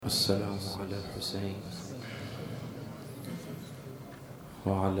والسلام على الحسين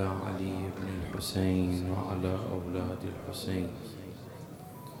وعلى علي بن الحسين وعلى أولاد الحسين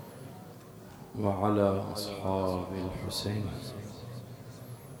وعلى أصحاب الحسين.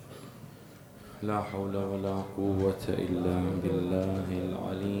 لا حول ولا قوة إلا بالله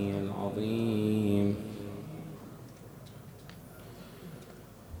العلي العظيم.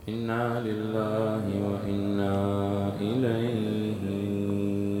 إنا لله وإنا إليه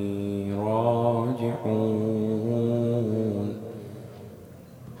راجعون.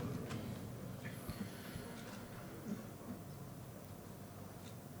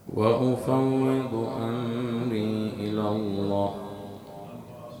 وأفوض أمري إلى الله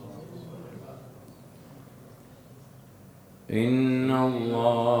إن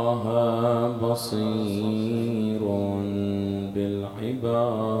الله بصير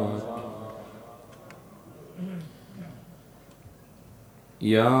بالعباد.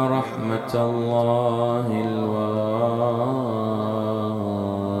 يا رحمة الله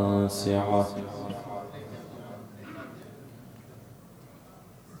الواسعة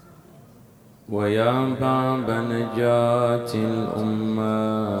ويا باب نجاة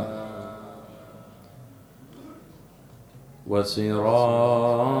الأمة وسراج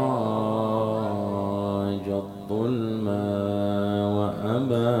الظلمة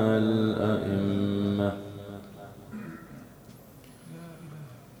وأبا الأئمة.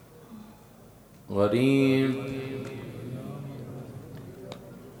 غريب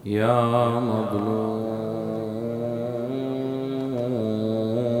يا مظلوم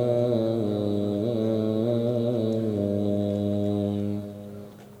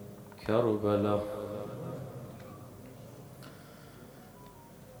كربلاء.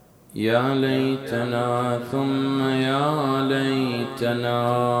 يا ليتنا ثم يا ليتنا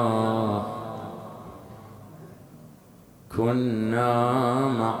كنا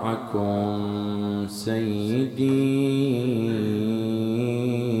معكم سيدي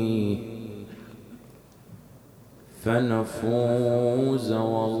فنفوز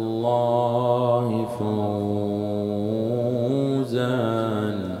والله فوزا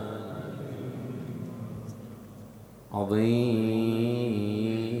عظيما.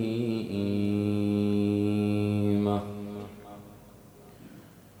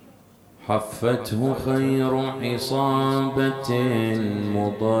 حفته خير عصابة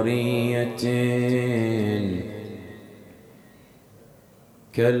مضرية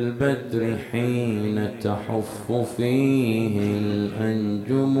كالبدر حين تحف فيه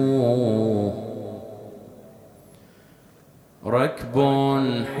الأنجم. ركب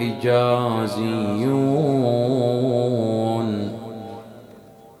حجازيون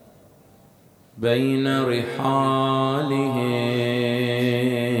بين رحالهم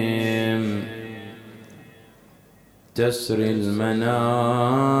تسري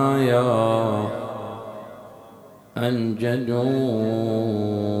المنايا أنجدوا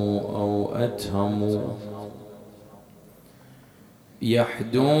أو أتهموا.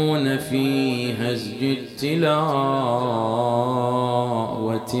 يحدون في هزج التلاوة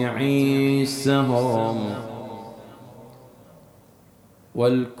عيسهم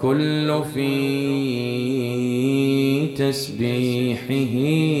والكل في تسبيحه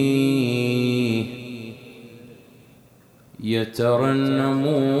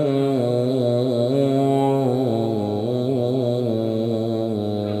يترنمون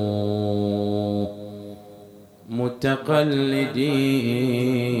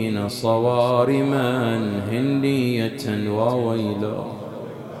متقلدين صوارما هندية وويلا.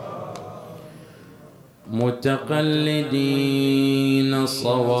 متقلدين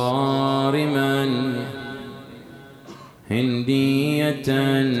صوارما هندية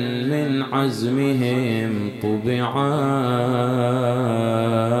من عزمهم طبعات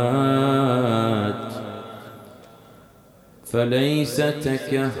فليس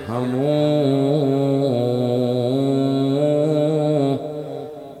تكهموا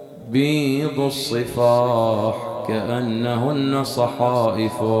بيض الصفاح كأنهن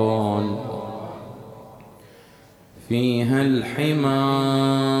صحائف فيها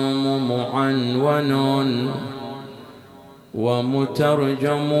الحمام معنون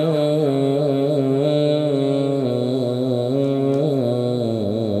ومترجم.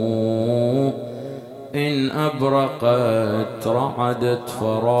 إن أبرقت رعدت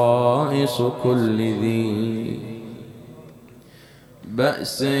فرائص كل ذي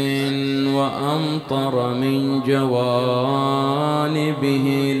بأس وأمطر من جوانبه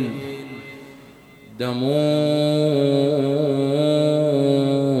الدم.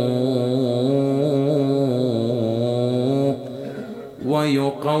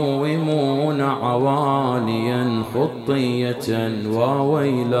 ويقومون عواليا خط خطية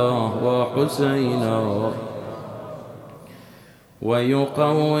وويلاه وحسينا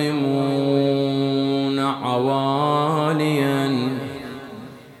ويقومون عواليا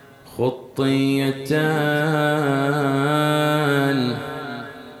خطيتان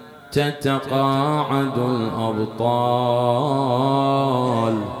تتقاعد الأبطال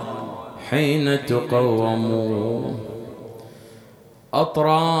حين تقوم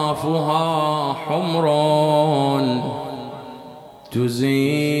أطرافها حمر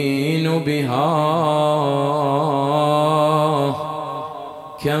تزين بها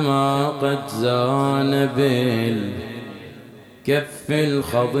كما قد زان بالكف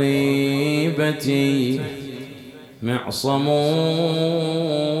الخضيبة معصم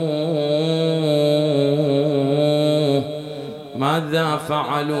ماذا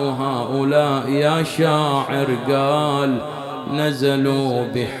فعلوا هؤلاء يا شاعر؟ قال نزلوا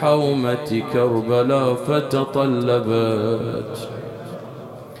بحومة كربلاء فتطلبت،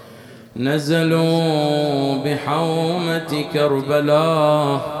 نزلوا بحومة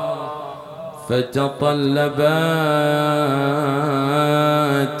كربلاء فتطلبت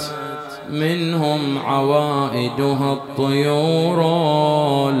منهم عوائدها الطيور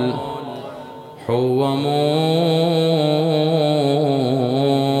حوموا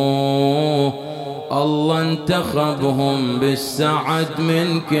الله انتخبهم بالسعد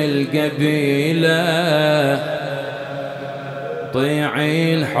من كل قبيلة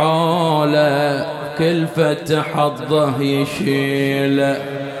طيعين حوله كل فتح حظه يشيله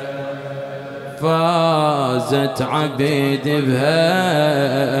فازت عبيد بها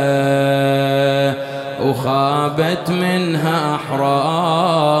وخابت منها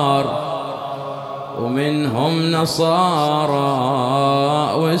أحرار ومنهم نصارى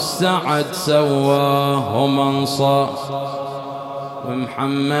والسعد سواهم أنصار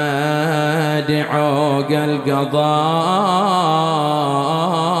ومحمد عوق القضاء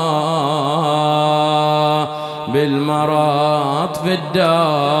بالمرض في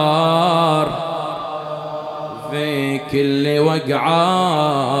الدار في كل وقعة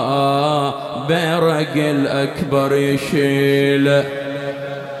برق الأكبر يشيله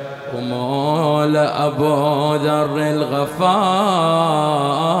ومولا أبو ذر الغفار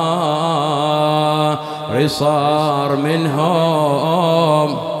صار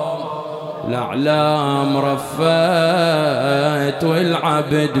منهم الأعلام رفت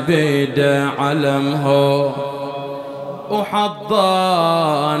والعبد بيده علمه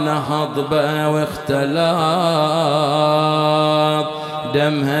وحضان هضبة واختلاط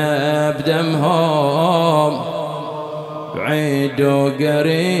دمها بدمهم بعيد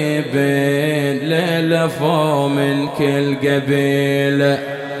وقريب ليلة فو من كل قبيلة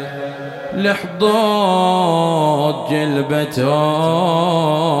لحظوظ جلبتهم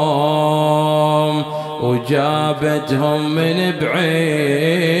وجابتهم من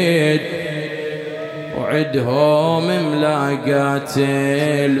بعيد وعدهم ملاقات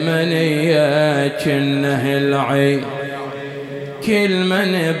المنية كنه العيد كل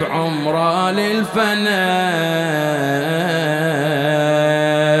من بعمره للفناء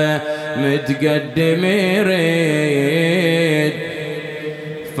متقدم يريد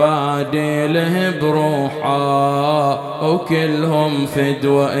فادي له بروحه وكلهم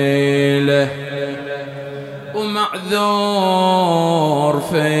فدوة إله ومعذور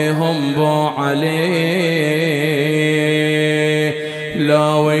فيهم بو علي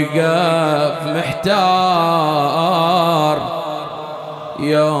لو وقف محتار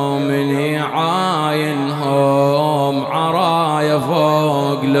يوم يعاينهم عرايا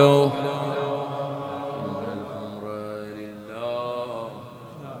فوق له إن الأمر لله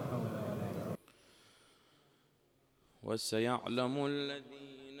وسيعلم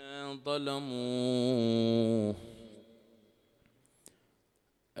الذين ظلموا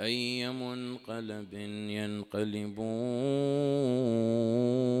أي منقلب ينقلبون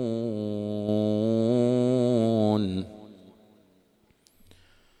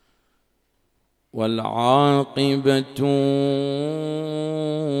والعاقبة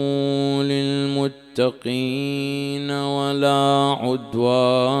للمتقين ولا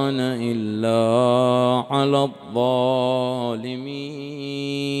عدوان إلا على الظالمين.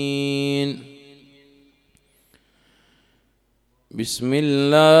 بسم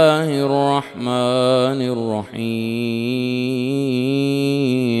الله الرحمن الرحيم.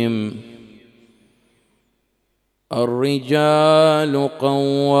 الرجال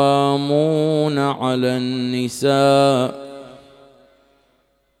قوامون على النساء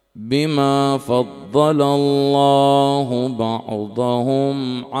بما فضل الله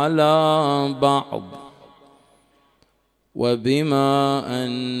بعضهم على بعض وبما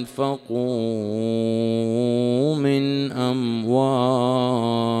أنفقوا من أموالهم.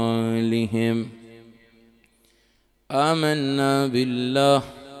 آمنا بالله.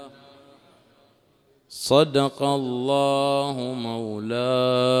 صدق الله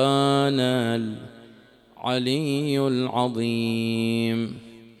مولانا العلي العظيم.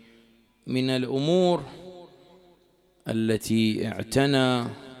 من الأمور التي اعتنى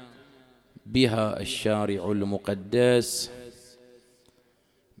بها الشارع المقدس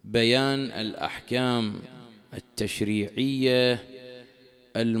بيان الأحكام التشريعية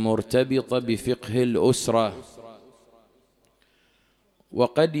المرتبطة بفقه الأسرة،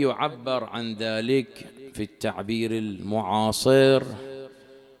 وقد يعبر عن ذلك في التعبير المعاصر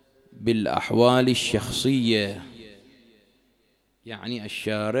بالأحوال الشخصية. يعني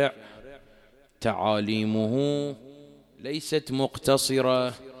الشارع تعاليمه ليست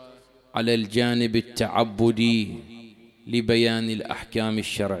مقتصرة على الجانب التعبدي لبيان الأحكام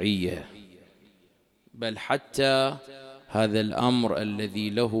الشرعية، بل حتى هذا الأمر الذي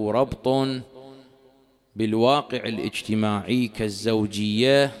له ربط بالواقع الاجتماعي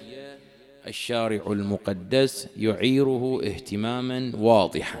كالزوجية الشارع المقدس يعيره اهتماما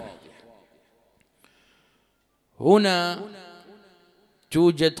واضحا. هنا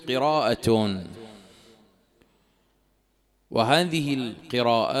توجد قراءة، وهذه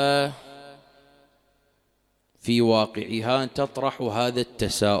القراءة في واقعها تطرح هذا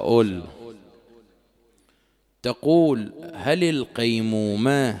التساؤل، تقول: هل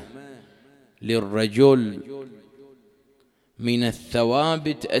القيمومة للرجل من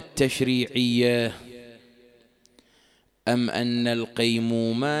الثوابت التشريعية، أم أن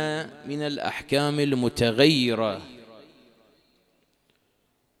القيمومة من الأحكام المتغيرة،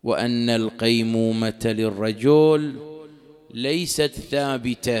 وأن القيمومة للرجل ليست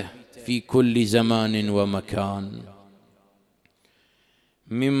ثابتة في كل زمان ومكان؟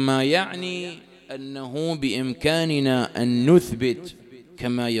 مما يعني أنه بإمكاننا أن نثبت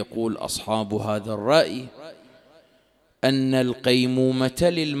كما يقول أصحاب هذا الرأي أن القيمومة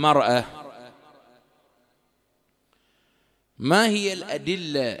للمرأة. ما هي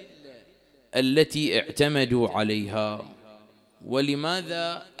الأدلة التي اعتمدوا عليها،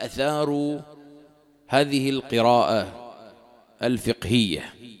 ولماذا أثاروا هذه القراءة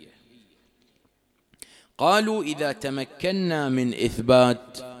الفقهية؟ قالوا: إذا تمكنا من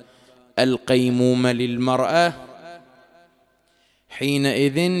إثبات القيمومة للمرأة،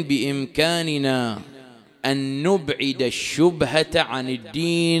 حينئذ بإمكاننا أن نبعد الشبهة عن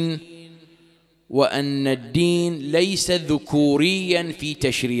الدين، وأن الدين ليس ذكوريا في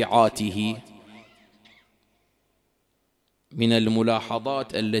تشريعاته. من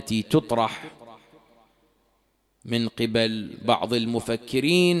الملاحظات التي تطرح من قبل بعض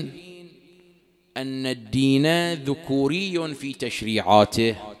المفكرين أن الدين ذكوري في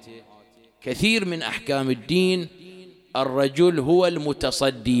تشريعاته. كثير من أحكام الدين الرجل هو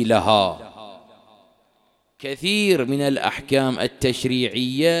المتصدي لها، كثير من الأحكام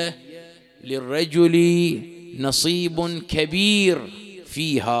التشريعية للرجل نصيب كبير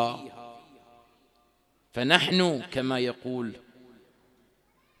فيها. فنحن كما يقول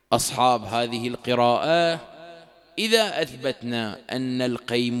أصحاب هذه القراءة، إذا أثبتنا أن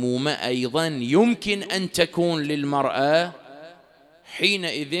القيمومة أيضا يمكن أن تكون للمرأة،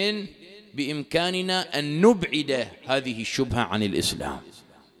 حينئذ بإمكاننا أن نبعد هذه الشبهة عن الإسلام.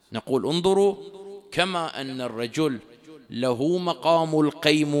 نقول: انظروا، كما أن الرجل له مقام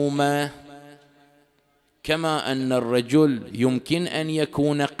القيمومة، كما أن الرجل يمكن أن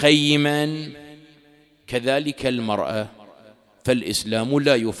يكون قيما، كذلك المرأة. فالإسلام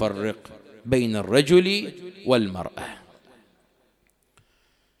لا يفرق بين الرجل والمرأة.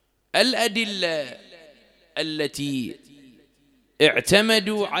 الأدلة التي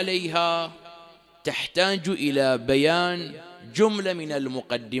اعتمدوا عليها تحتاج إلى بيان جملة من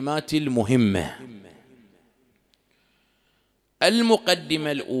المقدمات المهمة.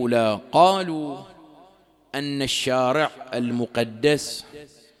 المقدمة الأولى، قالوا أن الشارع المقدس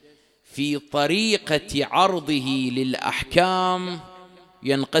في طريقة عرضه للأحكام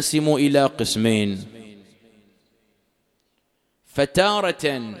ينقسم إلى قسمين: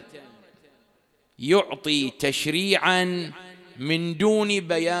 فتارة يعطي تشريعا من دون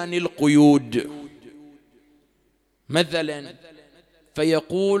بيان القيود، مثلا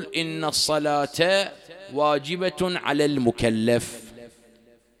فيقول إن الصلاة واجبة على المكلف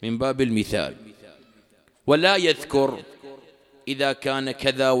من باب المثال، ولا يذكر إذا كان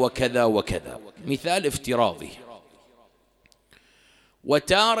كذا وكذا وكذا، مثال افتراضي.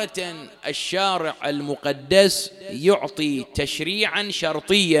 وتارة الشارع المقدس يعطي تشريعا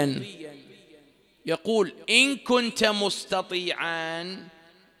شرطيا، يقول إن كنت مستطيعا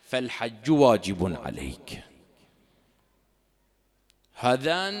فالحج واجب عليك.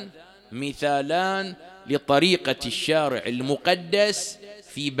 هذان مثالان لطريقة الشارع المقدس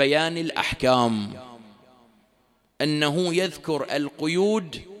في بيان الأحكام، أنه يذكر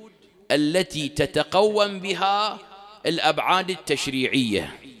القيود التي تتقوم بها الأبعاد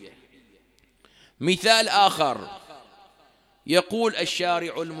التشريعية. مثال آخر، يقول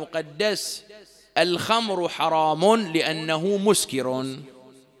الشارع المقدس الخمر حرام لأنه مسكر،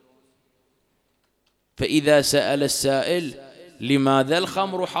 فإذا سأل السائل لماذا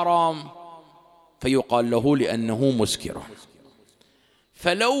الخمر حرام فيقال له لأنه مسكر.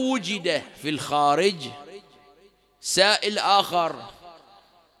 فلو وجد في الخارج سائل آخر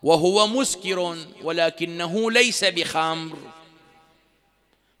وهو مسكر ولكنه ليس بخمر،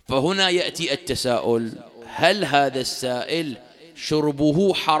 فهنا يأتي التساؤل: هل هذا السائل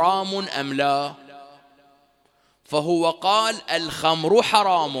شربه حرام أم لا؟ فهو قال الخمر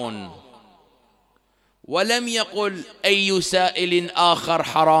حرام، ولم يقل أي سائل آخر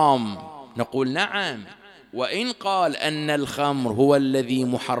حرام. نقول نعم، وإن قال أن الخمر هو الذي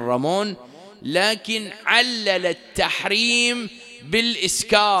محرم، لكن علل التحريم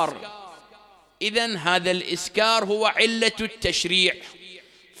بالإسكار، إذن هذا الإسكار هو علة التشريع،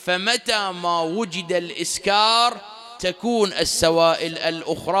 فمتى ما وجد الإسكار تكون السوائل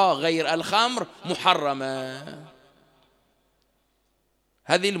الأخرى غير الخمر محرمة.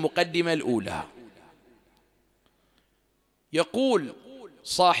 هذه المقدمة الأولى. يقول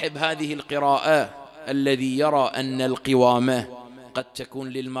صاحب هذه القراءة الذي يرى أن القوامة قد تكون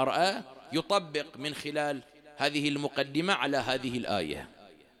للمرأة، يطبق من خلال هذه المقدمة على هذه الآية.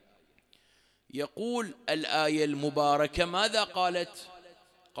 يقول الآية المباركة ماذا قالت؟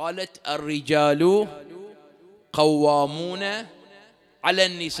 قالت الرجال قوامون على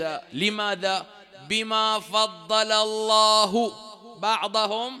النساء. لماذا؟ بما فضل الله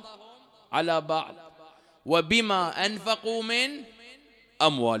بعضهم على بعض وبما أنفقوا من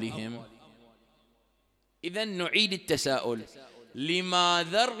أموالهم. إذن نعيد التساؤل: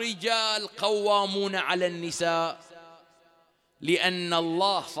 لماذا الرجال قوامون على النساء؟ لأن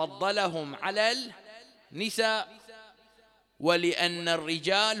الله فضلهم على النساء، ولأن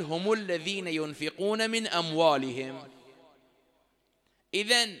الرجال هم الذين ينفقون من أموالهم.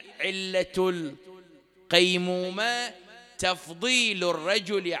 إذن علة القيمومة تفضيل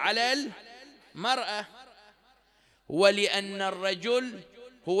الرجل على المرأة، ولأن الرجل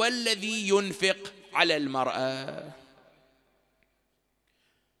هو الذي ينفق على المرأة.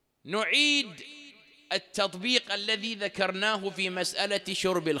 نعيد التطبيق الذي ذكرناه في مسألة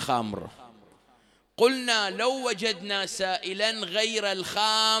شرب الخمر. قلنا لو وجدنا سائلا غير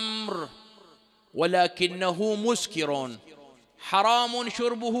الخمر ولكنه مسكر، حرام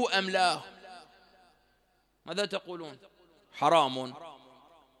شربه أم لا؟ ماذا تقولون؟ حرام،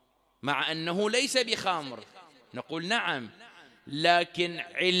 مع أنه ليس بخمر. نقول نعم، لكن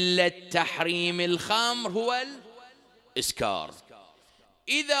علة تحريم الخمر هو الإسكار.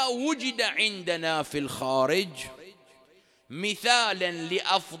 إذا وجد عندنا في الخارج مثالا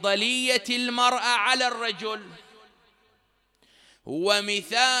لأفضلية المرأة على الرجل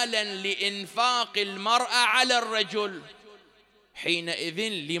ومثالا لإنفاق المرأة على الرجل، حينئذ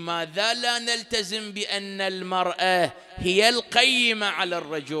لماذا لا نلتزم بأن المرأة هي القيمة على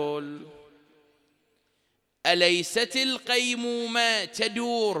الرجل؟ أليست القيمومة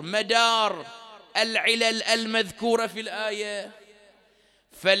تدور مدار العلل المذكورة في الآية؟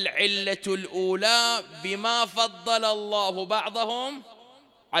 فالعلة الأولى بما فضل الله بعضهم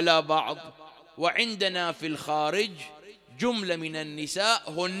على بعض، وعندنا في الخارج جملة من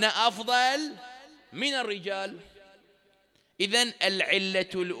النساء هن أفضل من الرجال. إذن العلة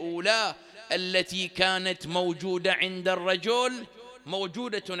الأولى التي كانت موجودة عند الرجل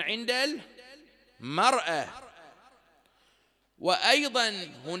موجودة عند المرأة. وأيضا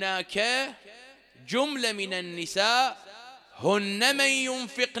هناك جملة من النساء هن من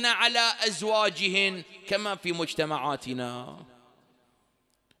ينفقن على أزواجهن كما في مجتمعاتنا.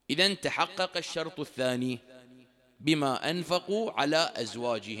 إذن تحقق الشرط الثاني بما أنفقوا على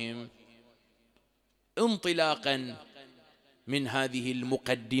أزواجهم. انطلاقا من هذه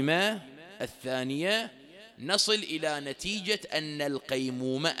المقدمة الثانية نصل إلى نتيجة أن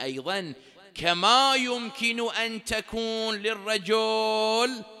القيمومة أيضا كما يمكن أن تكون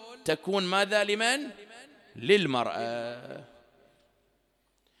للرجل تكون ماذا لمن؟ للمرأة.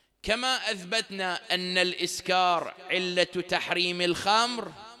 كما أثبتنا أن الإسكار علة تحريم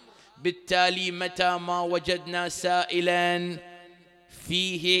الخمر، بالتالي متى ما وجدنا سائلا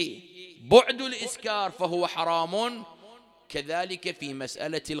فيه بعد الإسكار فهو حرام. كذلك في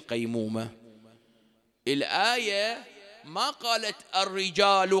مسألة القيمومة. الآية ما قالت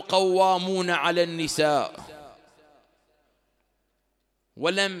الرجال قوامون على النساء،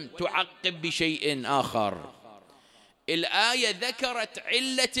 ولم تعقب بشيء آخر. الآية ذكرت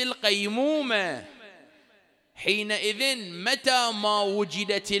علة القيمومة. حينئذ متى ما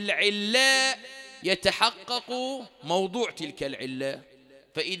وجدت العلة يتحقق موضوع تلك العلة.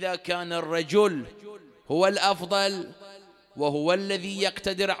 فإذا كان الرجل هو الأفضل وهو الذي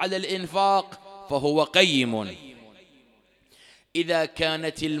يقتدر على الإنفاق فهو قيم. إذا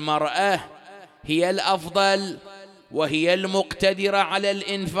كانت المرأة هي الأفضل وهي المقتدرة على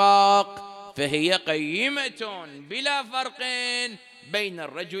الإنفاق فهي قيمة بلا فرق بين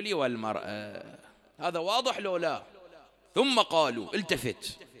الرجل والمرأة. هذا واضح لو لا؟ ثم قالوا،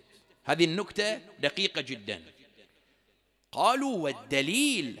 التفت، هذه النكتة دقيقة جدا. قالوا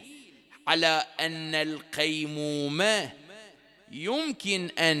والدليل على أن القيمومة يمكن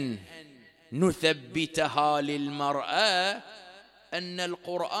أن نثبتها للمرأة أن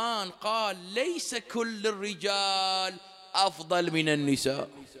القرآن قال ليس كل الرجال أفضل من النساء،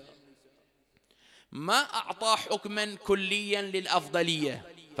 ما أعطى حكما كليا للأفضلية.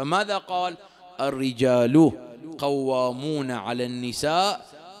 فماذا قال؟ الرجال قوامون على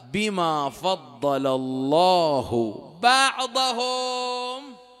النساء بما فضل الله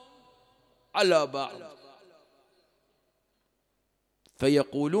بعضهم على بعض.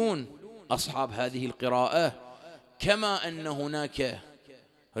 فيقولون أصحاب هذه القراءة كما أن هناك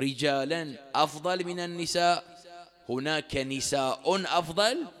رجالا أفضل من النساء هناك نساء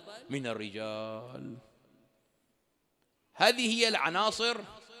أفضل من الرجال. هذه هي العناصر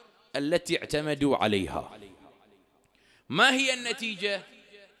التي اعتمدوا عليها. ما هي النتيجة؟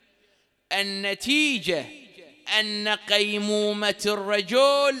 النتيجة أن قيمومة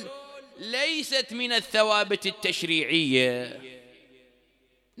الرجل ليست من الثوابت التشريعية.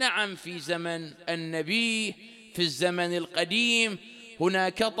 نعم، في زمن النبي، في الزمن القديم،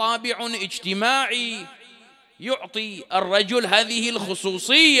 هناك طابع اجتماعي يعطي الرجل هذه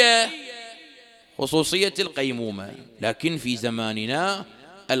الخصوصية، خصوصية القيمومة. لكن في زماننا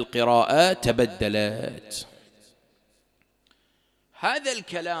القراءة تبدلت. هذا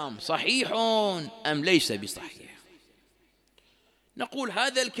الكلام صحيح أم ليس بصحيح؟ نقول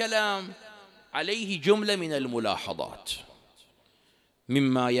هذا الكلام عليه جملة من الملاحظات،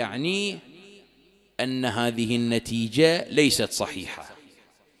 مما يعني أن هذه النتيجة ليست صحيحة،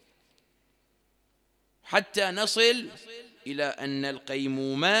 حتى نصل إلى أن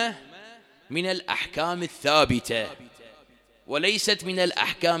القيمومة من الأحكام الثابتة وليست من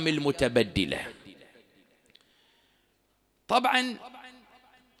الأحكام المتبدلة. طبعا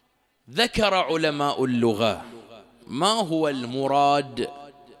ذكر علماء اللغة ما هو المراد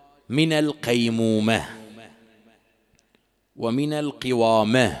من القيمومة ومن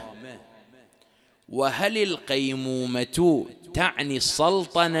القوامة، وهل القيمومة تعني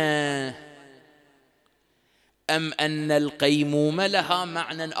السلطنة أم أن القيمومة لها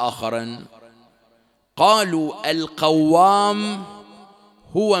معنى آخر؟ قالوا القوام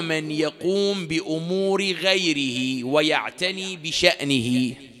هو من يقوم بأمور غيره ويعتني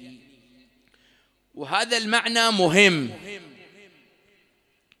بشأنه، وهذا المعنى مهم.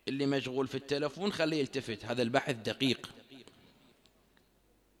 اللي مشغول في التلفون خليه يلتفت، هذا البحث دقيق.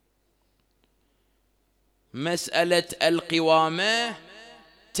 مسألة القوامة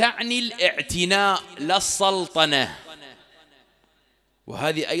تعني الاعتناء لا السلطنة،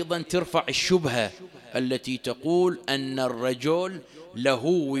 وهذه أيضا ترفع الشبهة التي تقول أن الرجل له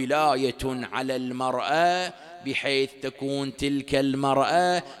ولاية على المرأة بحيث تكون تلك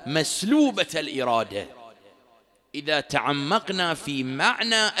المرأة مسلوبة الإرادة. إذا تعمقنا في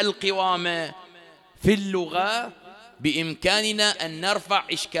معنى القوامة في اللغة بإمكاننا أن نرفع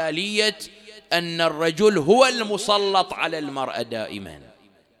إشكالية أن الرجل هو المسلط على المرأة دائما.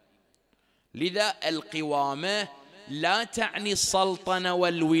 لذا القوامة لا تعني السلطنة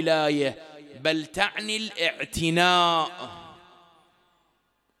والولاية، بل تعني الاعتناء.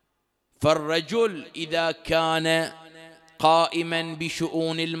 فالرجل إذا كان قائما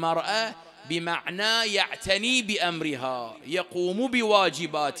بشؤون المرأة بمعنى يعتني بأمرها، يقوم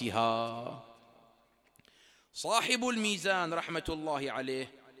بواجباتها. صاحب الميزان رحمة الله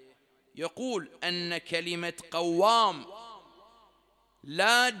عليه يقول أن كلمة قوام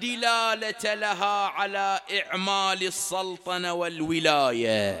لا دلالة لها على إعمال السلطنة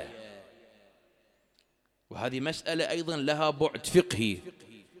والولاية، وهذه مسألة أيضا لها بعد فقهي.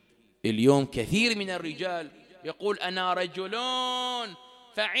 اليوم كثير من الرجال يقول أنا رجل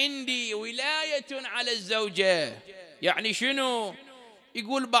فعندي ولاية على الزوجة. يعني شنو؟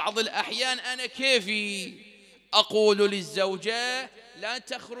 يقول بعض الأحيان أنا كيفي أقول للزوجة لا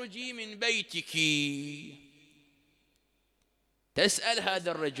تخرجي من بيتك، تسأل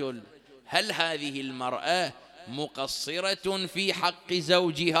هذا الرجل هل هذه المرأة مقصرة في حق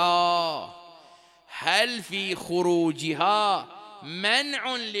زوجها؟ هل في خروجها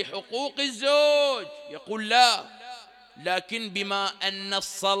منع لحقوق الزوج؟ يقول لا، لكن بما أن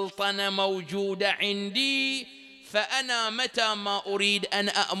السلطنة موجودة عندي فأنا متى ما أريد أن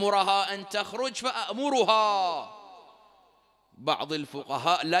أأمرها أن تخرج فأأمرها. بعض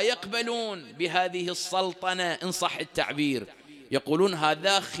الفقهاء لا يقبلون بهذه السلطنة إن صح التعبير، يقولون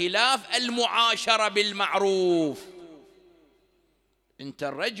هذا خلاف المعاشرة بالمعروف. أنت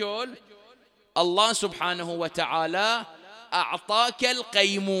الرجل الله سبحانه وتعالى أعطاك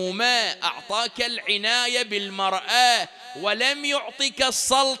القيمومة، أعطاك العناية بالمرأة، ولم يعطك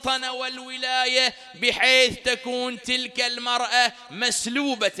السلطنة والولاية بحيث تكون تلك المرأة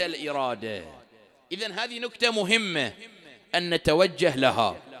مسلوبة الإرادة. إذن هذه نكتة مهمة أن نتوجه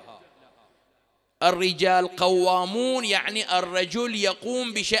لها. الرجال قوامون، يعني الرجل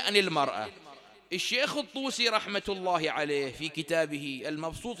يقوم بشأن المرأة. الشيخ الطوسي رحمة الله عليه في كتابه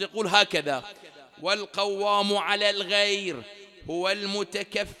المبسوط يقول هكذا: والقوام على الغير هو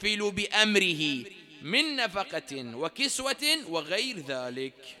المتكفل بأمره من نفقة وكسوة وغير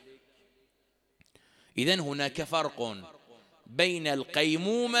ذلك. إذن هناك فرق بين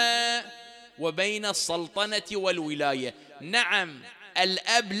القيمومة وبين السلطنة والولاية. نعم،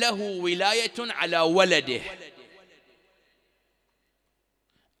 الأب له ولاية على ولده،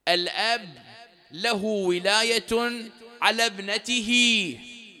 الأب له ولاية على ابنته،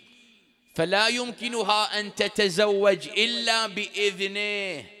 فلا يمكنها أن تتزوج إلا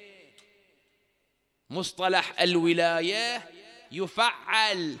بإذنه. مصطلح الولاية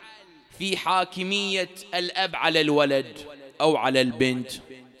يفعل في حاكمية الأب على الولد أو على البنت،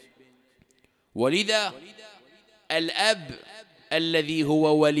 ولذا الأب الذي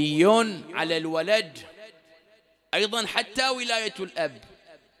هو ولي على الولد أيضا حتى ولاية الأب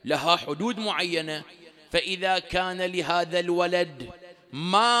لها حدود معينة. فإذا كان لهذا الولد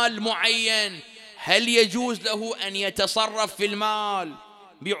مال معين هل يجوز له أن يتصرف في المال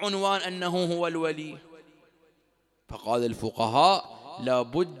بعنوان أنه هو الولي؟ فقال الفقهاء لا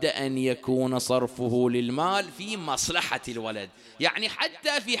بد أن يكون صرفه للمال في مصلحة الولد. يعني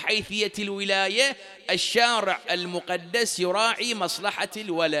حتى في حيثية الولاية الشارع المقدس يراعي مصلحة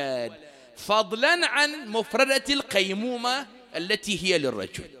الولد، فضلا عن مفردة القيمومة التي هي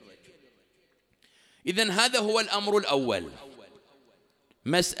للرجل. إذن هذا هو الأمر الأول.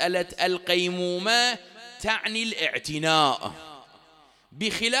 مسألة القيمومة تعني الاعتناء،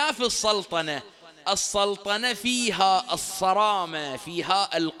 بخلاف السلطنة. السلطنة فيها الصرامة،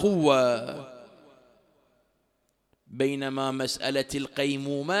 فيها القوة، بينما مسألة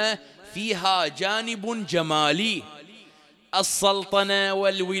القيمومة فيها جانب جمالي. السلطنة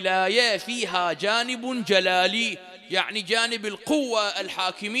والولاية فيها جانب جلالي، يعني جانب القوة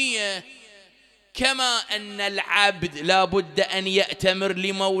الحاكمية. كما أن العبد لا بد أن يأتمر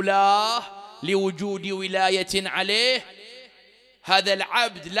لمولاه لوجود ولاية عليه، هذا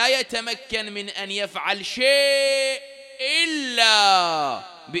العبد لا يتمكن من أن يفعل شيء إلا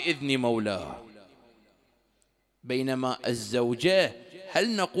بإذن مولاه. بينما الزوجة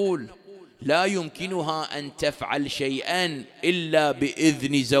هل نقول لا يمكنها أن تفعل شيئا إلا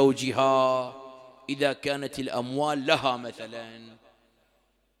بإذن زوجها؟ إذا كانت الأموال لها مثلا،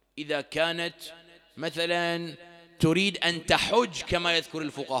 إذا كانت مثلا تريد أن تحج كما يذكر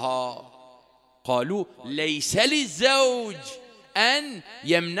الفقهاء، قالوا ليس للزوج أن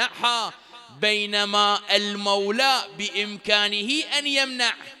يمنعها، بينما المولى بإمكانه أن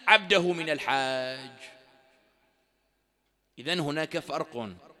يمنع عبده من الحج. إذن هناك فرق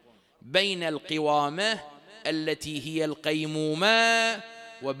بين القوامة التي هي القيمومة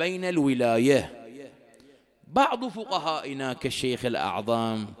وبين الولاية. بعض فقهائنا كالشيخ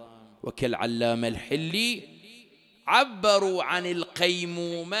الأعظم وكالعلامة الحلي عبروا عن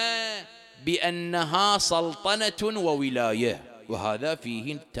القيمومة بأنها سلطنة وولاية، وهذا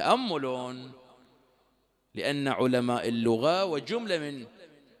فيه تأمل، لأن علماء اللغة وجملة من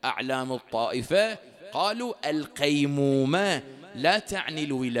أعلام الطائفة قالوا القيمومة لا تعني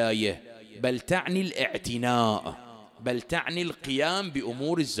الولاية، بل تعني الاعتناء، بل تعني القيام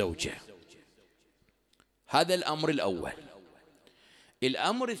بأمور الزوجة. هذا الأمر الأول.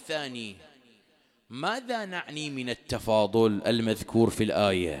 الأمر الثاني، ماذا نعني من التفاضل المذكور في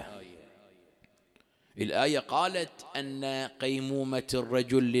الآية؟ الآية قالت أن قيمومة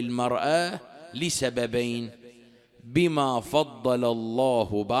الرجل للمرأة لسببين: بما فضل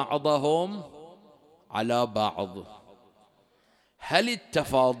الله بعضهم على بعض. هل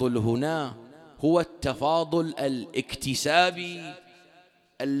التفاضل هنا هو التفاضل الاكتسابي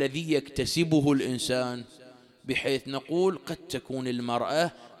الذي يكتسبه الإنسان، بحيث نقول قد تكون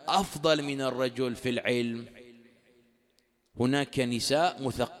المرأة أفضل من الرجل في العلم. هناك نساء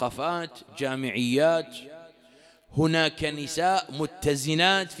مثقفات جامعيات، هناك نساء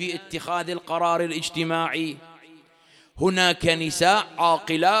متزنات في اتخاذ القرار الاجتماعي، هناك نساء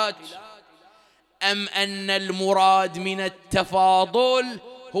عاقلات. أم أن المراد من التفاضل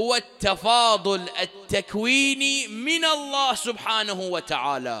هو التفاضل التكويني من الله سبحانه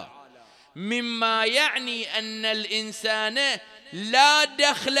وتعالى، مما يعني أن الإنسان لا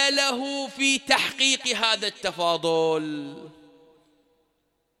دخل له في تحقيق هذا التفاضل.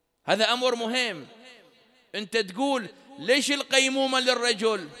 هذا أمر مهم. أنت تقول ليش القيمومة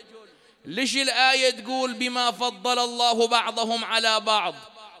للرجل؟ ليش الآية تقول بما فضل الله بعضهم على بعض؟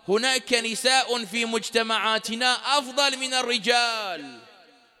 هناك نساء في مجتمعاتنا أفضل من الرجال،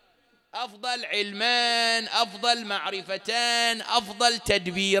 أفضل علما، أفضل معرفة، أفضل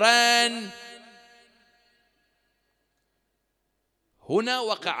تدبيرا. هنا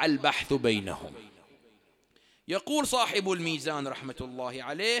وقع البحث بينهم. يقول صاحب الميزان رحمة الله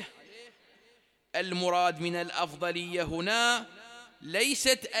عليه: المراد من الأفضلية هنا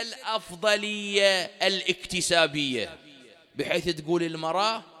ليست الأفضلية الاكتسابية، بحيث تقول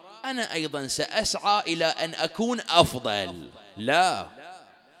المرأة أنا أيضا سأسعى إلى أن أكون أفضل. لا،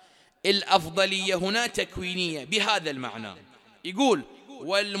 الأفضلية هنا تكوينية بهذا المعنى. يقول: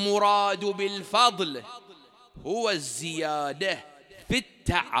 والمراد بالفضل هو الزيادة في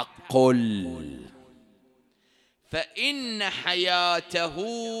التعقل، فإن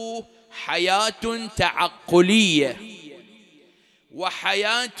حياته حياة تعقلية،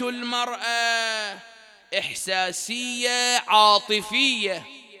 وحياة المرأة إحساسية عاطفية.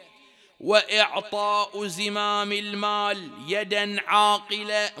 وإعطاء زمام المال يدا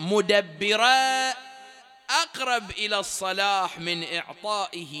عاقلة مدبرة أقرب إلى الصلاح من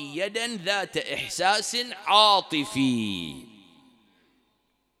إعطائه يدا ذات إحساس عاطفي.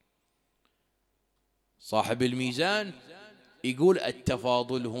 صاحب الميزان يقول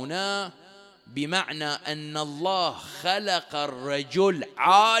التفاضل هنا بمعنى أن الله خلق الرجل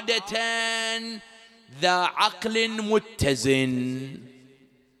عادة ذا عقل متزن،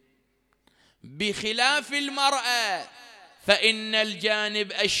 بخلاف المرأة فإن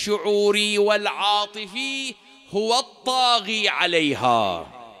الجانب الشعوري والعاطفي هو الطاغي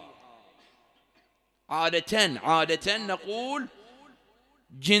عليها. عادة نقول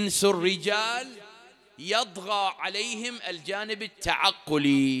جنس الرجال يطغى عليهم الجانب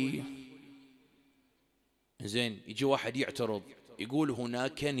التعقلي. زين، يجي واحد يعترض يقول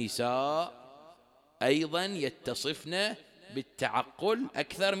هناك نساء أيضا يتصفن بالتعقل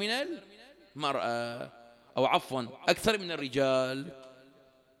أكثر من المرأة، أو عفوا أكثر من الرجال.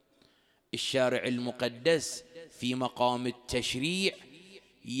 الشارع المقدس في مقام التشريع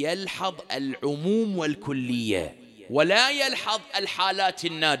يلحظ العموم والكلية ولا يلحظ الحالات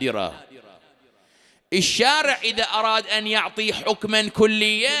النادرة. الشارع إذا أراد أن يعطي حكما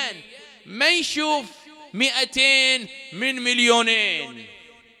كليا ما يشوف 200 من 2,000,000،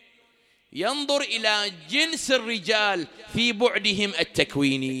 ينظر إلى جنس الرجال في بعدهم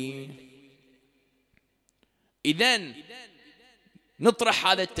التكويني. إذن نطرح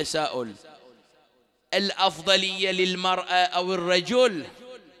هذا التساؤل: الأفضلية للمرأة أو الرجل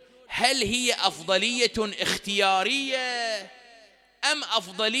هل هي أفضلية اختيارية أم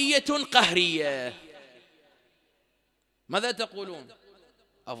أفضلية قهرية؟ ماذا تقولون؟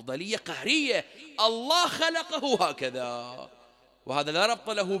 أفضلية قهرية، الله خلقه هكذا، وهذا لا ربط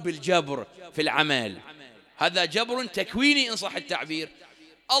له بالجبر في العمل، هذا جبر تكويني إن صح التعبير.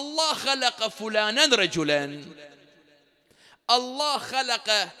 الله خلق فلانا رجلا، الله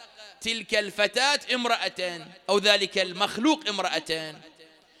خلق تلك الفتاة امرأة أو ذلك المخلوق امرأة.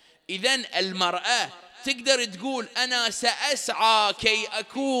 إذن المرأة تقدر تقول أنا سأسعى كي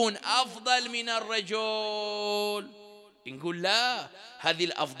أكون أفضل من الرجل. نقول لا، هذه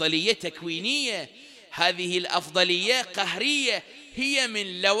الأفضلية تكوينية، هذه الأفضلية قهرية، هي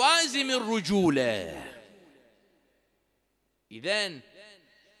من لوازم الرجولة. إذن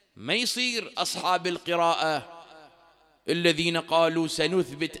ما يصير أصحاب القراءة الذين قالوا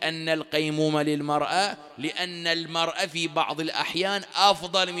سنثبت أن القيمومة للمرأة لأن المرأة في بعض الأحيان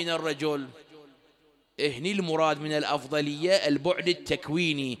أفضل من الرجل. هني المراد من الأفضلية البعد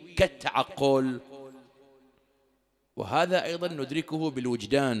التكويني كالتعقل، وهذا أيضا ندركه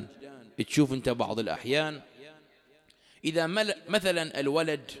بالوجدان. تشوف أنت بعض الأحيان إذا مثلا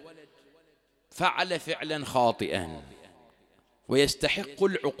الولد فعل فعلا خاطئا ويستحق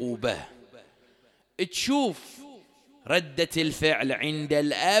العقوبة، تشوف ردة الفعل عند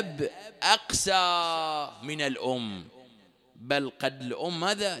الأب أقسى من الأم، بل قد الأم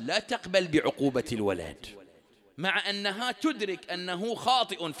ماذا لا تقبل بعقوبة الولد مع أنها تدرك أنه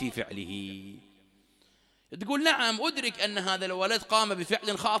خاطئ في فعله. تقول نعم أدرك أن هذا الولد قام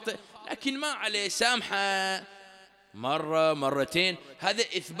بفعل خاطئ لكن ما عليه، سامحة مرة مرتين. هذا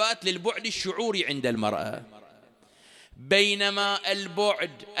إثبات للبعد الشعوري عند المرأة، بينما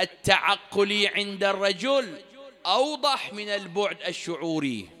البعد التعقلي عند الرجل أوضح من البعد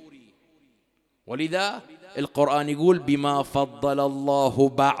الشعوري. ولذا القرآن يقول بما فضل الله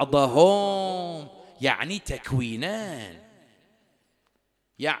بعضهم، يعني تكوينا،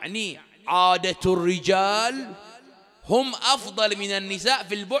 يعني عادة الرجال هم أفضل من النساء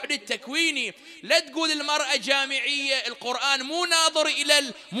في البعد التكويني. لا تقول المرأة جامعية، القرآن مو ناظر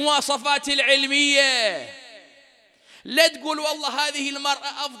إلى المواصفات العلمية. لا تقول والله هذه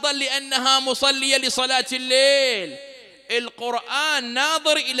المرأة أفضل لأنها مصلية لصلاة الليل، القرآن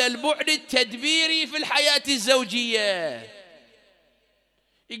ناظر إلى البعد التدبيري في الحياة الزوجية.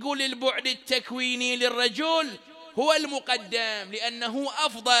 يقول البعد التكويني للرجل هو المقدم لأنه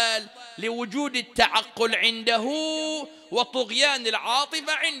أفضل لوجود التعقل عنده وطغيان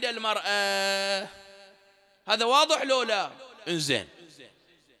العاطفة عند المرأة. هذا واضح لو لا؟ انزين،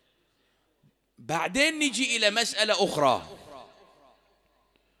 بعدين نجي إلى مسألة أخرى.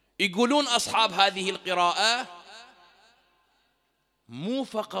 يقولون أصحاب هذه القراءة مو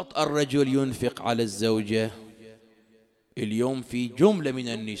فقط الرجل ينفق على الزوجة، اليوم في جملة من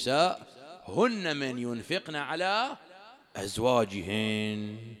النساء هن من ينفقن على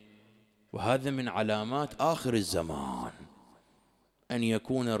أزواجهن، وهذا من علامات آخر الزمان أن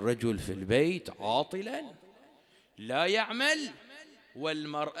يكون الرجل في البيت عاطلا لا يعمل،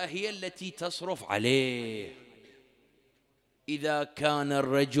 والمرأة هي التي تصرف عليه. إذا كان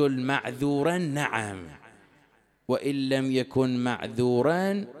الرجل معذورا نعم، وإن لم يكن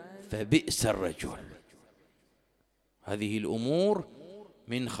معذورا فبئس الرجل. هذه الأمور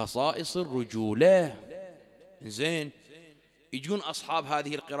من خصائص الرجولة. زين، يجون أصحاب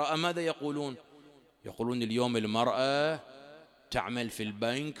هذه القراءة ماذا يقولون؟ يقولون اليوم المرأة تعمل في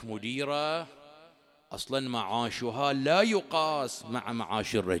البنك مديرة، أصلا معاشها لا يقاس مع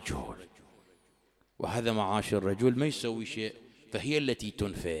معاش الرجل، وهذا معاش الرجل ما يسوي شيء، فهي التي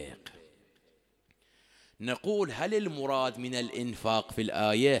تنفق. نقول هل المراد من الإنفاق في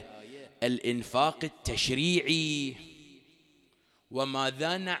الآية الإنفاق التشريعي؟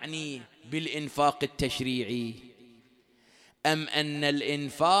 وماذا نعني بالإنفاق التشريعي؟ أم أن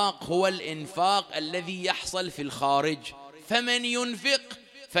الإنفاق هو الإنفاق الذي يحصل في الخارج، فمن ينفق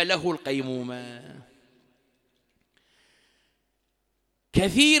فله القيمومة؟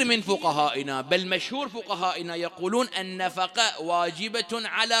 كثير من فقهائنا بل مشهور فقهائنا يقولون النفقة واجبة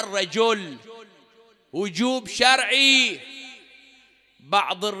على الرجل، وجوب شرعي.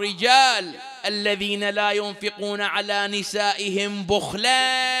 بعض الرجال الذين لا ينفقون على نسائهم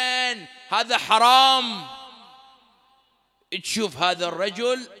بخلا هذا حرام. تشوف هذا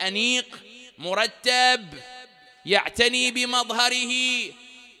الرجل أنيق مرتب يعتني بمظهره،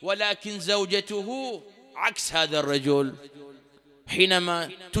 ولكن زوجته عكس هذا الرجل.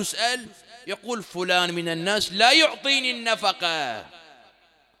 حينما تسأل يقول فلان من الناس لا يعطيني النفقة،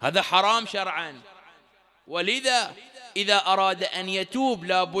 هذا حرام شرعا. ولذا إذا أراد أن يتوب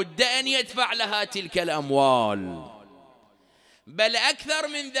لا بد أن يدفع لها تلك الأموال. بل أكثر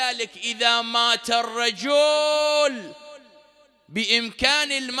من ذلك، إذا مات الرجل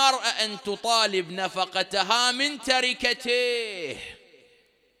بإمكان المرأة أن تطالب نفقتها من تركته،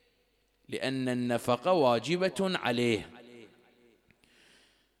 لأن النفقة واجبة عليه.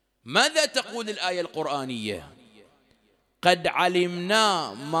 ماذا تقول الآية القرآنية؟ قد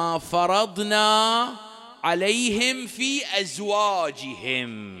علمنا ما فرضنا عليهم في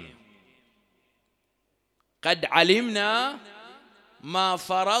أزواجهم. قد علمنا ما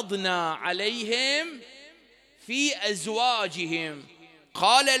فرضنا عليهم في أزواجهم.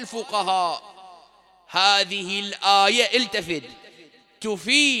 قال الفقهاء هذه الآية التفت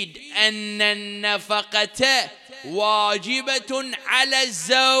تفيد أن النفقة واجبة على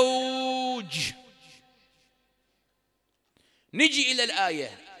الزوج. نجي إلى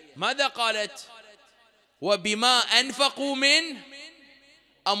الآية ماذا قالت؟ وبما أنفقوا من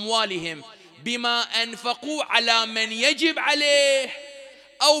أموالهم، بما أنفقوا على من يجب عليه،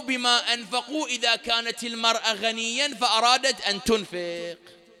 أو بما أنفقوا إذا كانت المرأة غنيا فأرادت أن تنفق،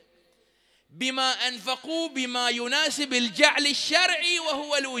 بما أنفقوا بما يناسب الجعل الشرعي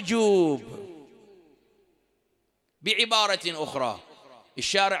وهو الوجوب. بعبارة أخرى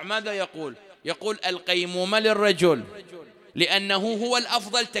الشارع ماذا يقول؟ يقول القيمومة للرجل لأنه هو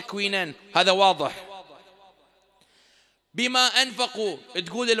الأفضل تكوينا، هذا واضح. بما أنفقوا.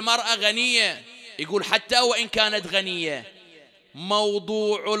 تقول المرأة غنية، يقول حتى وإن كانت غنية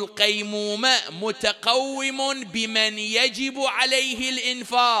موضوع القيمومة متقوم بمن يجب عليه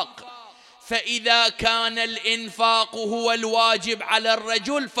الإنفاق، فإذا كان الإنفاق هو الواجب على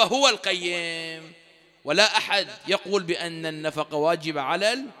الرجل فهو القيم، ولا أحد يقول بأن النفقة واجبة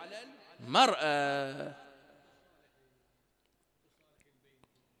على المرأة.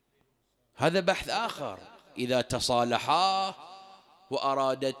 هذا بحث آخر. إذا تصالحا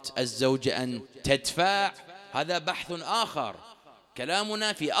وأرادت الزوجة أن تدفع هذا بحث آخر.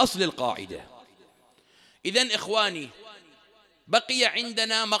 كلامنا في أصل القاعدة. إذن إخواني، بقي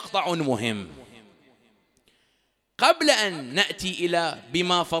عندنا مقطع مهم قبل أن نأتي إلى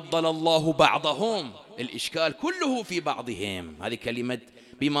بما فضل الله بعضهم. الإشكال كله في بعضهم. هذه كلمة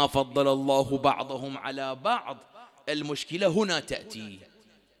بما فضل الله بعضهم على بعض، المشكلة هنا تأتي.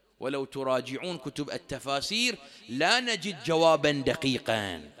 ولو تراجعون كتب التفاسير لا نجد جوابا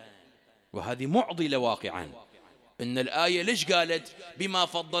دقيقا، وهذه معضلة واقعا. إن الآية ليش قالت بما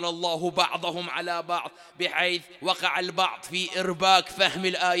فضل الله بعضهم على بعض، بحيث وقع البعض في إرباك فهم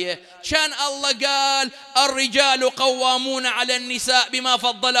الآية. كان الله قال الرجال قوامون على النساء بما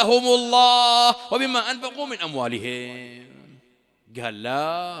فضلهم الله وبما أنفقوا من أموالهم. قال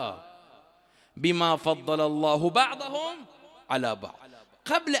لا، بما فضل الله بعضهم على بعض.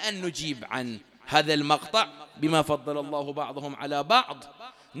 قبل أن نجيب عن هذا المقطع بما فضل الله بعضهم على بعض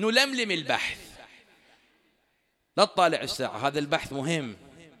نلملم البحث. لا تطالع الساعة، هذا البحث مهم.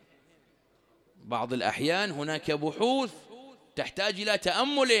 بعض الأحيان هناك بحوث تحتاج إلى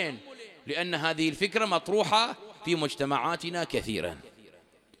تأمل، لأن هذه الفكرة مطروحة في مجتمعاتنا كثيرا.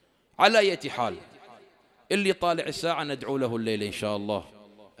 على أي حال، اللي طالع الساعة ندعو له الليلة إن شاء الله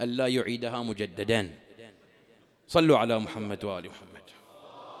ألا يعيدها مجددا. صلوا على محمد وآل محمد.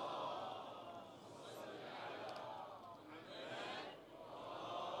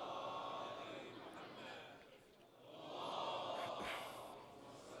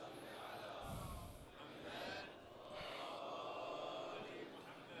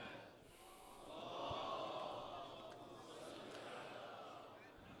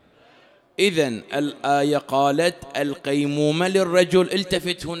 إذن الآية قالت القيمومة للرجل.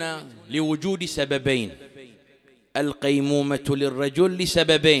 التفت هنا لوجود سببين. القيمومة للرجل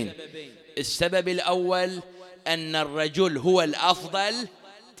لسببين. السبب الأول أن الرجل هو الأفضل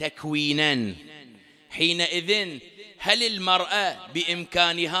تكوينا. حينئذ هل المرأة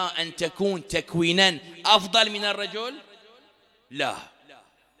بإمكانها أن تكون تكوينا أفضل من الرجل؟ لا.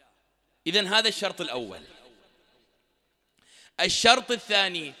 إذن هذا الشرط الأول. الشرط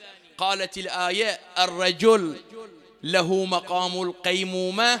الثاني، قالت الآية الرجل له مقام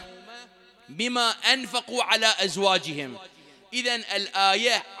القيمومة بما أنفقوا على أزواجهم. إذن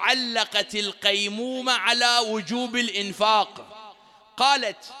الآية علقت القيمومة على وجوب الإنفاق.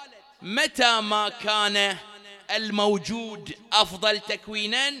 قالت متى ما كان الموجود أفضل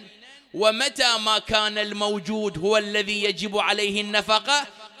تكوينا، ومتى ما كان الموجود هو الذي يجب عليه النفقة،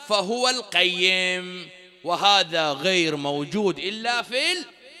 فهو القيم، وهذا غير موجود إلا في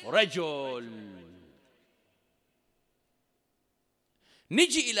الرجل.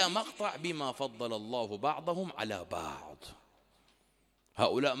 نجي إلى مقطع بما فضل الله بعضهم على بعض.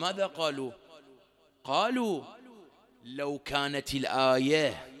 هؤلاء ماذا قالوا؟ قالوا لو كانت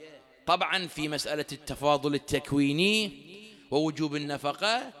الآية طبعا في مسألة التفاضل التكويني ووجوب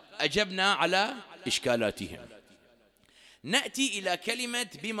النفقة أجبنا على إشكالاتهم. نأتي إلى كلمة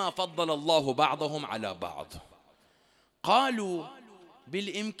بما فضل الله بعضهم على بعض. قالوا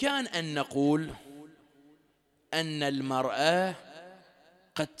بالإمكان أن نقول أن المرأة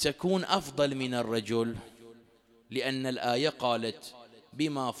قد تكون أفضل من الرجل، لأن الآية قالت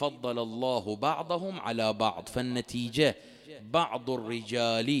بما فضل الله بعضهم على بعض، فالنتيجة بعض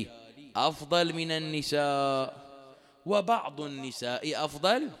الرجال أفضل من النساء وبعض النساء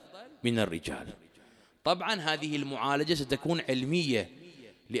أفضل من الرجال. طبعا هذه المعالجة ستكون علمية،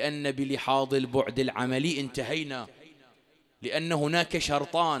 لأن بلحاظ البعد العملي انتهينا، لأن هناك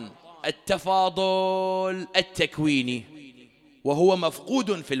شرطان: التفاضل التكويني وهو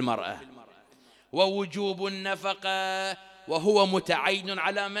مفقود في المرأة، ووجوب النفقة وهو متعين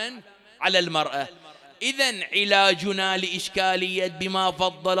على من؟ على المرأة. إذن علاجنا لإشكالية بما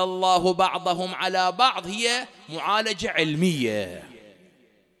فضل الله بعضهم على بعض هي معالجة علمية.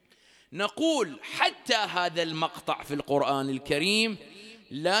 نقول حتى هذا المقطع في القرآن الكريم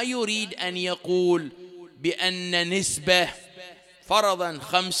لا يريد أن يقول بأن نسبة فرضا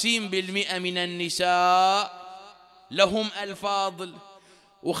 50% من النساء لهم الفاضل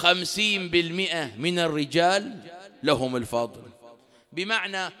و50% من الرجال لهم الفضل.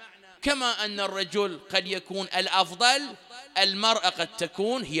 بمعنى كما أن الرجل قد يكون الأفضل، المرأة قد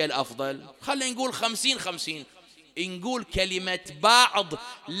تكون هي الأفضل. خلينا نقول 50-50. نقول كلمة بعض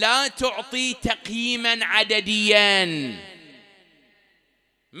لا تعطي تقييما عدديا.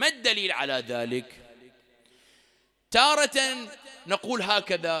 ما الدليل على ذلك؟ تارة نقول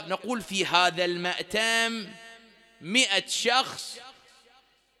هكذا، نقول في هذا المأتم 100 شخص،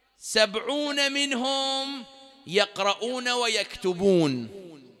 70 منهم يقرؤون ويكتبون،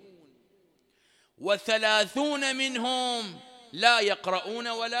 و30 منهم لا يقرؤون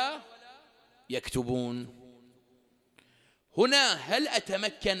ولا يكتبون. هنا هل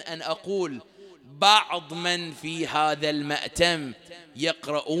أتمكن أن أقول بعض من في هذا المأتم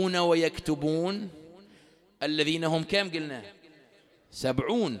يقرؤون ويكتبون، الذين هم كم قلنا؟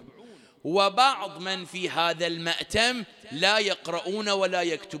 70، وبعض من في هذا المأتم لا يقرؤون ولا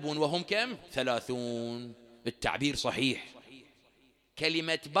يكتبون وهم كم؟ 30. التعبير صحيح.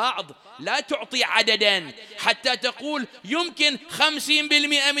 كلمة بعض لا تعطي عددا حتى تقول يمكن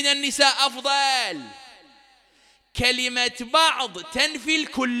 50% من النساء أفضل. كلمة بعض تنفي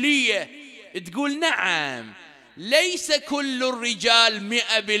الكلية، تقول نعم ليس كل الرجال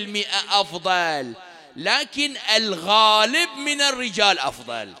 100% أفضل، لكن الغالب من الرجال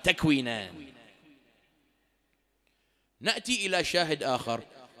أفضل تكوينا. نأتي إلى شاهد آخر: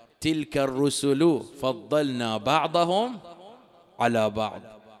 تلك الرسل فضلنا بعضهم على بعض.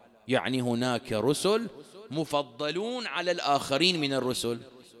 يعني هناك رسل مفضلون على الآخرين من الرسل،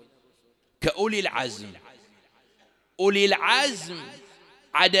 كأولي العزم. أولي العزم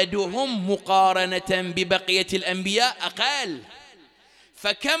عددهم مقارنة ببقية الأنبياء أقل،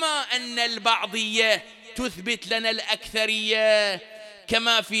 فكما أن البعضية تثبت لنا الأكثرية،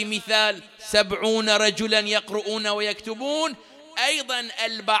 كما في مثال 70 رجلا يقرؤون ويكتبون، أيضا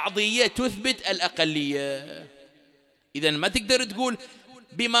البعضية تثبت الأقلية. إذن ما تقدر تقول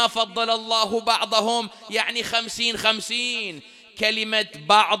بما فضل الله بعضهم يعني 50-50. كلمة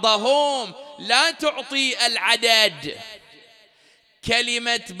بعضهم لا تعطي العدد،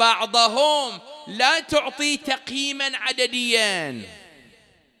 كلمة بعضهم لا تعطي تقييما عدديا.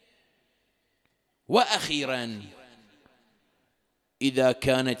 وأخيرا، إذا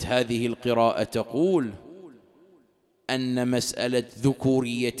كانت هذه القراءة تقول أن مسألة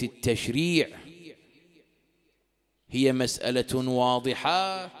ذكورية التشريع هي مسألة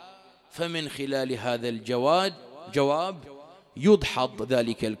واضحة، فمن خلال هذا الجواب يدحض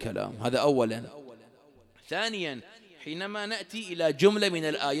ذلك الكلام. هذا أولا. ثانيا، حينما نأتي إلى جملة من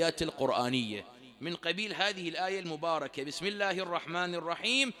الآيات القرآنية من قبيل هذه الآية المباركة: بسم الله الرحمن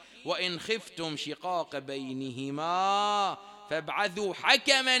الرحيم، وإن خفتم شقاق بينهما فابعثوا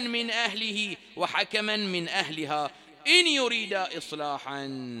حكما من أهله وحكما من أهلها إن يريدا إصلاحا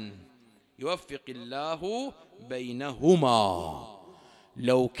يوفق الله بينهما.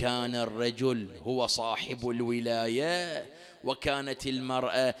 لو كان الرجل هو صاحب الولاية وكانت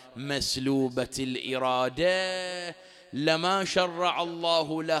المرأة مسلوبة الإرادة لما شرع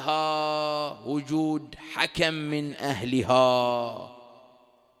الله لها وجود حكم من أهلها.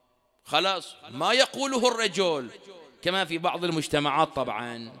 خلاص ما يقوله الرجل كما في بعض المجتمعات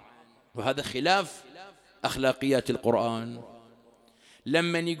طبعا، وهذا خلاف أخلاقيات القرآن.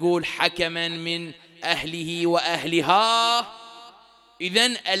 لما يقول حكما من أهله وأهلها،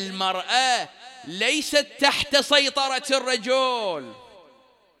 إذن المرأة ليست تحت سيطرة الرجل.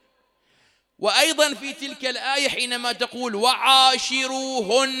 وأيضا في تلك الآية حينما تقول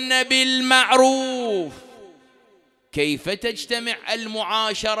وعاشروهن بالمعروف، كيف تجتمع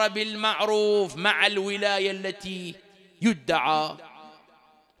المعاشرة بالمعروف مع الولاية التي يدعى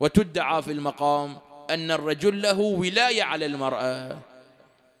وتدعى في المقام أن الرجل له ولاية على المرأة؟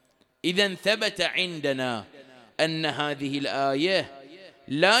 إذن ثبت عندنا أن هذه الآية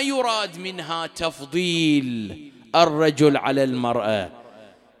لا يراد منها تفضيل الرجل على المرأة.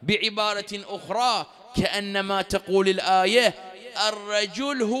 بعبارة أخرى كأنما تقول الآية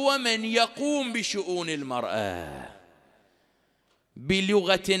الرجل هو من يقوم بشؤون المرأة.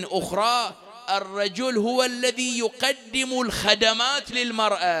 بلغة أخرى الرجل هو الذي يقدم الخدمات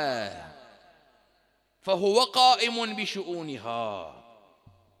للمرأة، فهو قائم بشؤونها.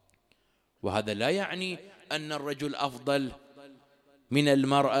 وهذا لا يعني أن الرجل أفضل من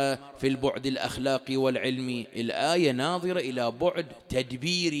المرأة في البعد الأخلاقي والعلمي. الآية ناظرة إلى بعد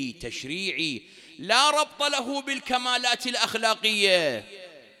تدبيري تشريعي لا ربط له بالكمالات الأخلاقية.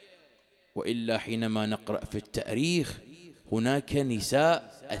 وإلا حينما نقرأ في التاريخ هناك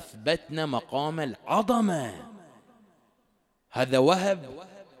نساء أثبتن مقام العظمة. هذا وهب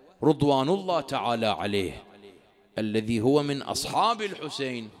رضوان الله تعالى عليه الذي هو من أصحاب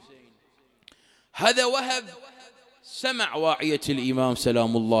الحسين، هذا وهب سمع واعية الإمام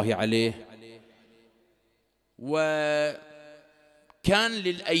سلام الله عليه، وكان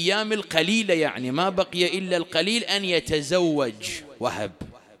للأيام القليلة يعني ما بقي إلا القليل أن يتزوج وهب.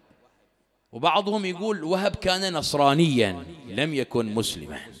 وبعضهم يقول وهب كان نصرانيا لم يكن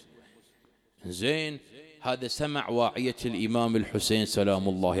مسلما. زين، هذا سمع واعية الإمام الحسين سلام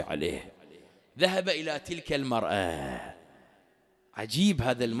الله عليه، ذهب إلى تلك المرأة. عجيب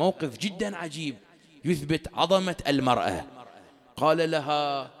هذا الموقف، جدا عجيب، يثبت عظمة المرأة. قال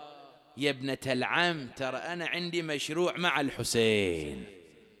لها يا ابنة العم ترى أنا عندي مشروع مع الحسين،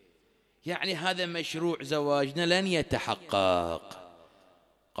 يعني هذا مشروع زواجنا لن يتحقق.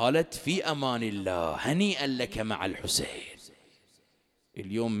 قالت في أمان الله، هنيئا لك مع الحسين.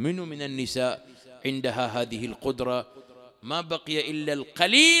 اليوم منو من النساء عندها هذه القدرة؟ ما بقي إلا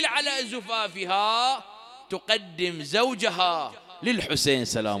القليل على زفافها تقدم زوجها للحسين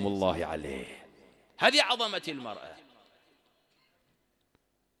سلام الله عليه. هذه عظمة المرأة.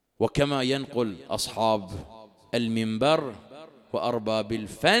 وكما ينقل أصحاب المنبر وأرباب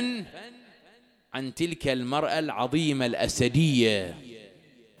الفن عن تلك المرأة العظيمة الأسدية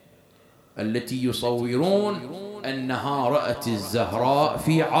التي يصورون أنها رأت الزهراء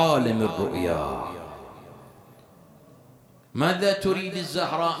في عالم الرؤيا. ماذا تريد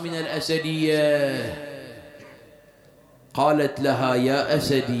الزهراء من الأسدية؟ قالت لها يا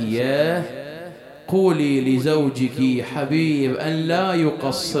أسدية قولي لزوجك حبيب أن لا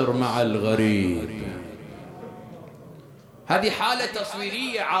يقصر مع الغريب. هذه حالة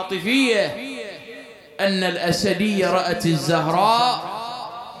تصويرية عاطفية، أن الأسدية رأت الزهراء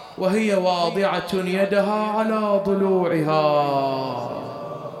وهي واضعة يدها على ضلوعها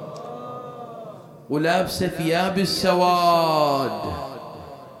ولابسة ثياب السواد.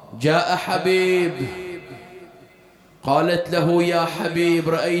 جاء حبيب، قالت له يا حبيب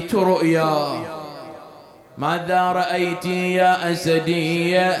رأيت رؤيا. ماذا رأيت يا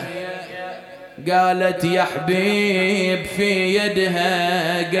أسدية؟ قالت يا حبيب في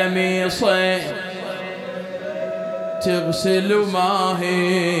يدها قميصة تغسل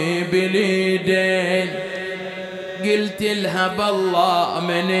ماهي باليدين. قلت لها بالله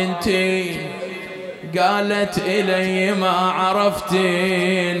من انتي؟ قالت إلي ما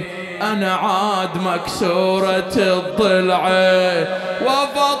عرفتين، أنا عاد مكسورة الضلع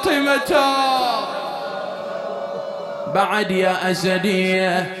وفاطمة. بعد يا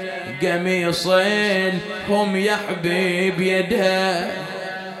أسدية قميصين هم يا حبيب يدها،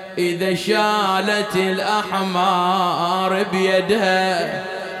 إذا شالت الأحمار بيدها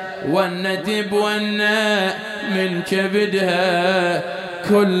والندب والناء من كبدها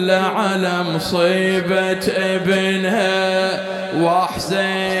كل على مصيبة ابنها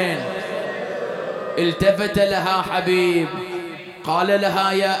وحسين. التفت لها حبيب قال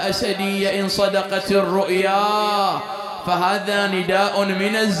لها يا أسدية إن صدقت الرؤيا فهذا نداء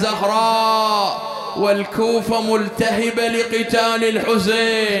من الزهراء، والكوفة ملتهبة لقتال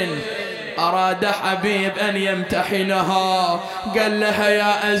الحسين. أراد حبيب أن يمتحنها، قال لها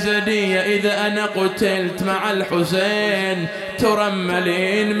يا أسدية إذا أنا قتلت مع الحسين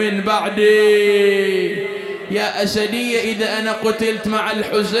ترملين من بعدي. يا أسدية إذا أنا قتلت مع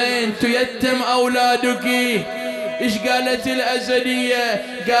الحسين تيتم أولادك. إيش قالت الأسدية؟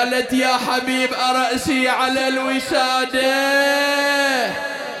 قالت يا حبيب أرأسي على الوسادة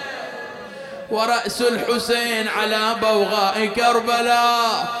ورأس الحسين على بوغاء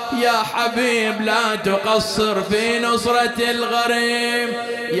كربلاء. يا حبيب لا تقصر في نصرة الغريم،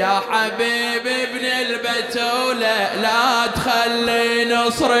 يا حبيب ابن البتولة لا تخلي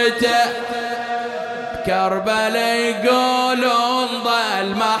نصرته. كربلاء يقولون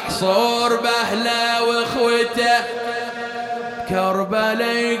ضل محصور بأهله واخوته،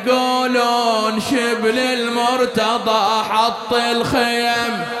 كربلاء يقولون شبل المرتضى حط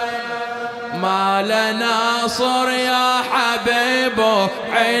الخيم. ما لنا صر يا حبيبه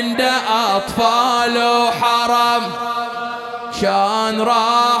عند أطفال وحرم، شان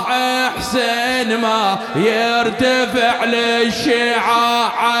راح حسين ما يرتفع للشيعة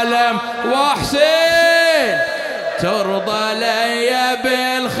علم. وحسين ترضى لي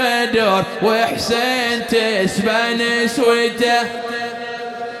بالخدر وحسين تسبى نسوته،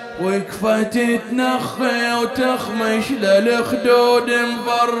 وقفة تتنخي وتخمش للخدود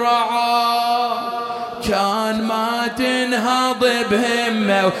مفرعة، كان ما تنهض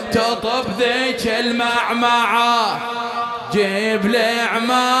بهمه وتطب ذيك المعمعة. جيب لي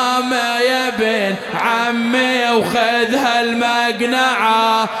عمامة يا بن عمي وخذها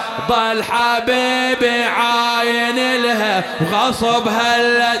المقنعة، ضل حبيبي عاين لها وغصبها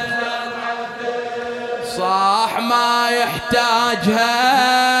اللد. صاح ما يحتاجها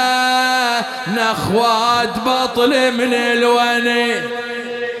نخوات بطل من الوني.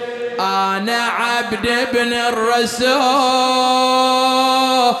 أنا عبد ابن الرسول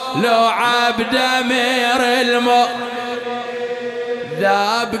لو عبد أمير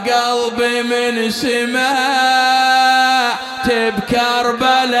ذاب قلبي من سماع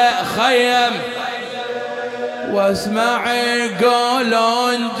بكربلاء خيم، واسمع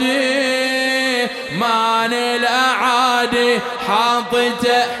يقولون جي مان الأعادي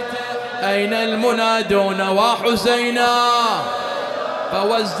حاطته أين المنادون وحسينا.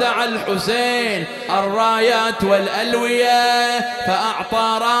 فوزع الحسين الرايات والألوية،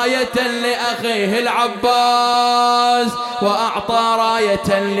 فأعطى راية لأخيه العباس، وأعطى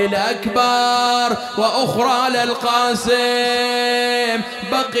راية للأكبر، وأخرى للقاسم.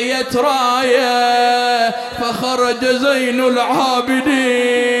 بقيت راية فخرج زين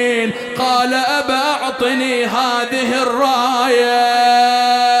العابدين قال أبا أعطني هذه الراية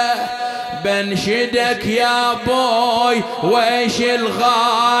بنشدك يا بوي ويش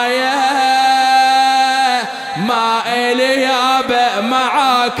الغاية. ما إلي يابا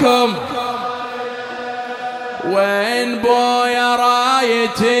معاكم وين بويا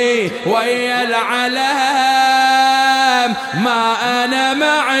رايتي ويا العلم، ما أنا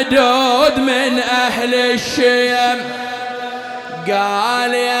معدود من أهل الشيم.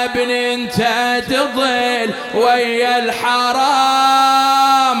 قال يا ابني انت تضل ويا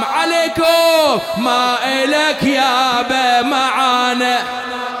الحرام عليكم، ما إلك يابا معانا،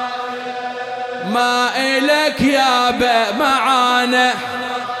 ما إلك يابا معانا.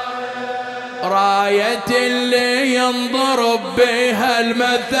 راية اللي ينضرب بها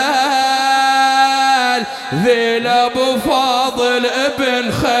المثال ذي أبو فاضل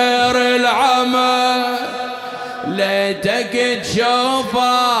ابن خير العمل، ليتك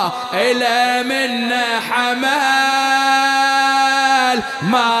تشوفه إلى منا حمال،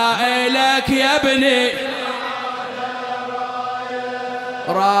 ما إلك يا ابني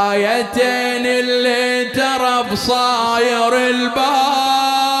رايتين اللي ترى بصاير الباب،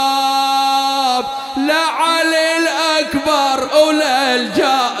 لعلي الأكبر ولا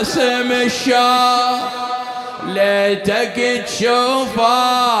الجاسم الشاب، ليتك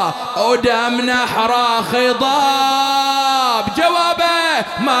تشوفه ودم نحره خضاب. جوابه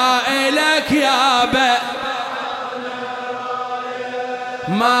ما إلك يابا،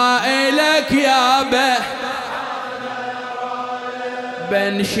 ما إلك يابا،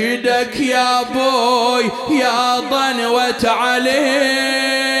 بنشدك يا بوي يا ضنوة عليه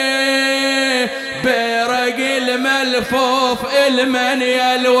برق الملفوف المن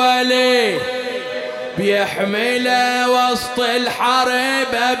يا الولي، بيحمله وسط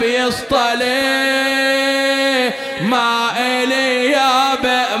الحرب بيصطلي، ما إلي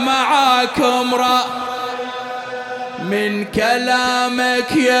يابا معاكم من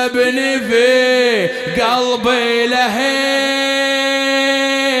كلامك يا ابني في قلبي لهيب،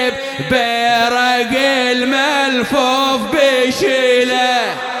 برق الملفوف بشيله،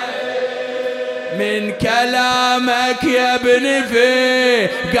 من كلامك يا ابني في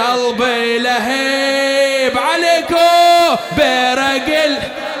قلبي لهيب عليكم، برق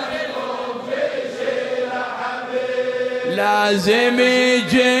لازم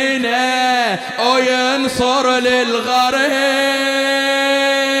يجينا وينصر للغريب،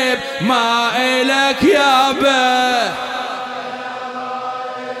 ما إلك يابا.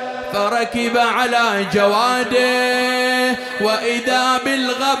 فركب على جواده وإذا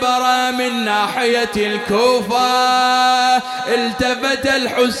بالغبرة من ناحية الكوفة، التفت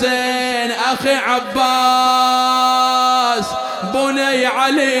الحسين أخي عباس بني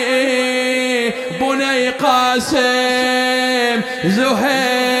علي بني قاسم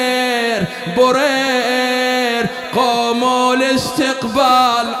زهير برير، قوموا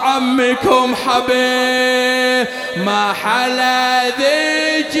لاستقبال عمكم حبيب، ما حلا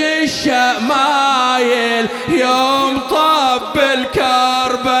ذيك الشمايل يوم طب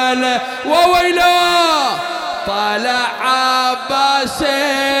الكربلة وويلا، طلع عباس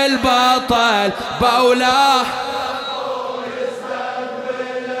البطل بولاه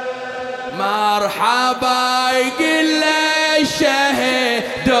مرحبا يقل له الشهيد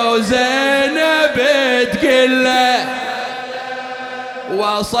وزينب تقل له،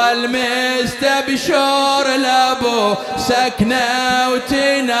 وصل مستبشر لابو سكنه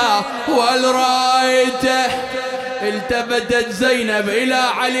وتنا والرايته، التفتت زينب إلى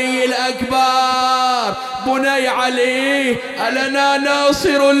علي الأكبر بني علي ألنا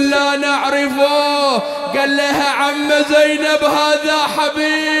ناصر لا نعرفه، قال لها عم زينب هذا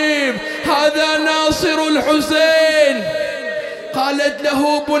حبيب هذا ناصر الحسين، قالت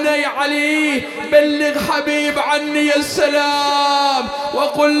له بني علي بلغ حبيب عني السلام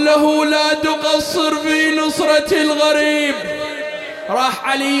وقل له لا تقصر في نصرة الغريب. راح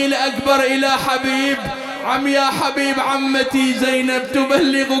علي الأكبر إلى حبيب، يا حبيب عمتي زينب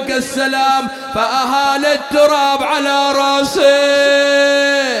تبلغك السلام، فأهال التراب على راسه.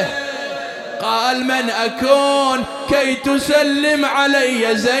 قال من أكون كي تسلم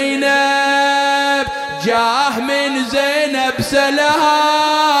علي زينب؟ جاه من زينب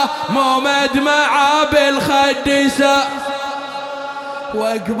سلام مو مدمع بالخدسة،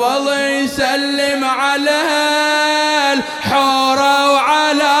 واقبل يسلم على الحورة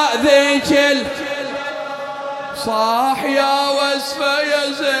وعلى ذيك صاح يا وسفة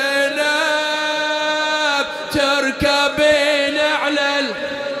يا زينب تركبين على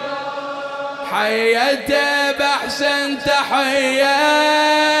حيته بأحسن تحية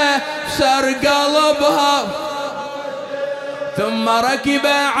سر قلبها، ثم ركب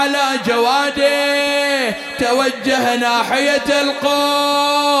على جواده توجه ناحية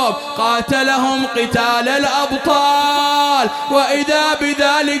القوم قاتلهم قتال الأبطال، وإذا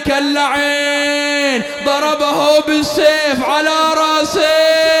بذلك اللعين ضربه بالسيف على راسه،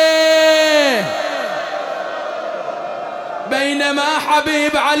 بينما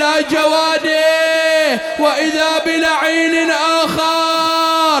حبيب على جواده وإذا بلعين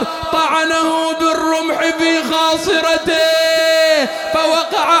آخر طعنه بالرمح في خاصرته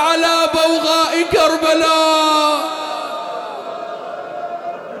فوقع على بوغاء كربلاء.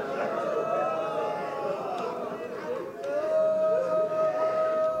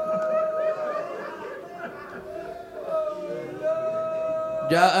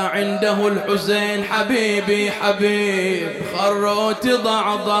 جاء عنده الحسين حبيبي حبيب، خروا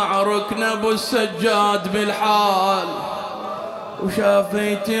تضعضع ركن ابو السجاد بالحال،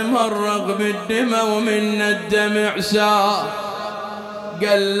 وشافي تمرق بالدمى ومن الدمع سال،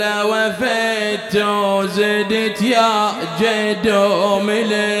 قال له وفيت وزدت يا جدوم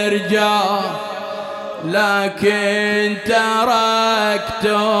الرجال، لكن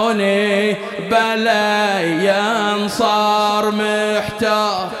تركتوني بلا انصار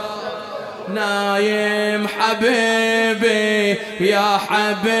محتار، نايم حبيبي يا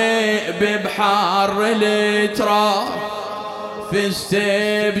حبيبي بحر الاتراب، فزت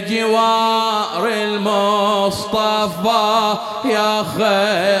بجوار المصطفى يا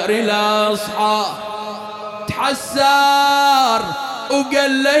خير الاصحاب، تحسر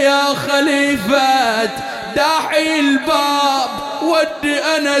وقال له يا خليفة داعي الباب ودي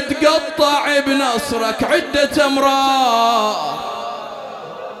أنا تقطع بنصرك عدة أمرار،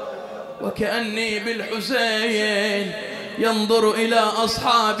 وكأني بالحسين ينظر إلى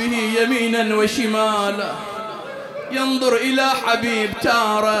أصحابه يمينا وشمالا، ينظر إلى حبيب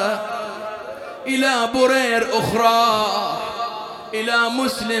تارة، إلى برير أخرى، إلى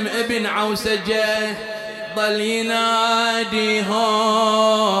مسلم ابن عوسجة، ظل يناديهم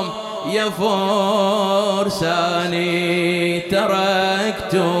يا فرساني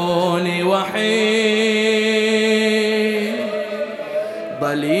تركتوني وحيد،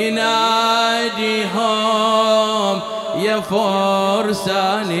 ظل يناديهم يا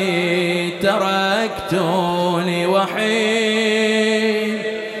فرساني تركتوني وحيد،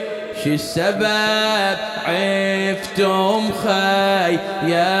 شو السبب عفتم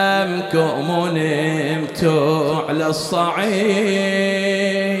خيمكم ونمتوا على الصعيد،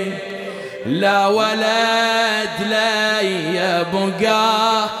 لا ولد لي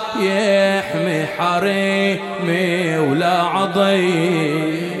يبقى يحمي حريمي ولا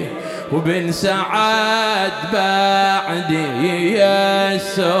عضي، وبن سعد بعدي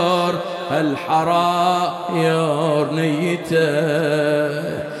يسر الحراير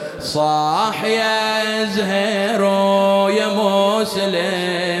نيته، صاح يا زهير يا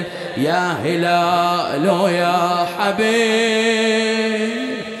مسلم يا هلال يا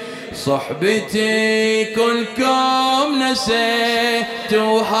حبيب، صحبتي كلكم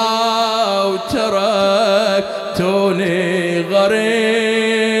نسيتوها وتركتوني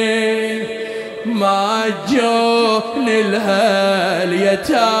غريب، ما جوني لها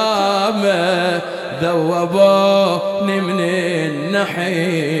اليتامى ذوبوني من النحيب،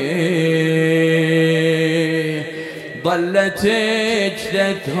 ظلت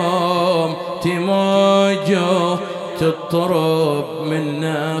اجدتهم تموج تطرب من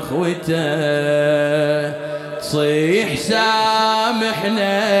اخوته، تصيح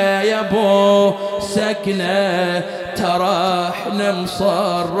سامحنا يا ابو سكنه ترى احنا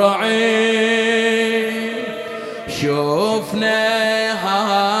مصرعين، شوفنا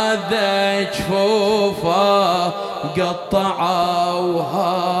هذا جفوفه قطعه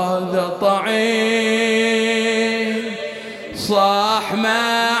وهذا طعين، صار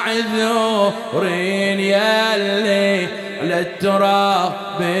معذورين ياللي للتراب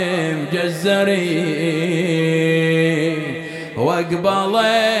مجزرين، واقبل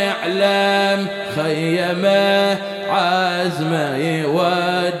اعلم خيمه عزمه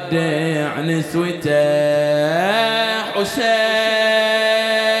يودع نسوته. حسين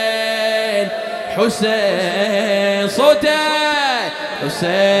حسين صوته،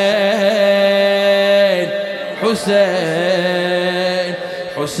 حسين حسين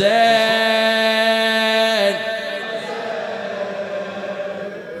حسين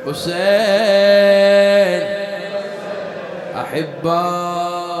حسين. أحباي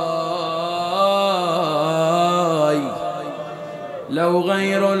لو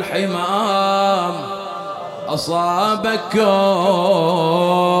غير الحمام أصابكم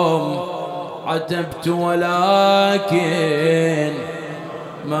عتبت، ولكن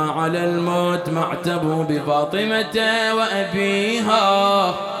ما على الموت ما اعتبوا بفاطمة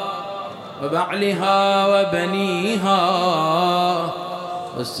وأبيها وبعلها وبنيها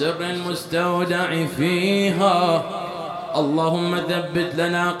والسر المستودع فيها. اللهم ثبت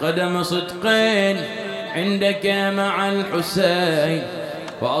لنا قدم صدق عندك مع الحسين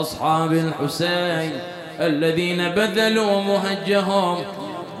وأصحاب الحسين الذين بذلوا مهجهم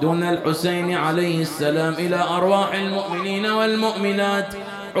دون الحسين عليه السلام إلى أرواح المؤمنين والمؤمنات،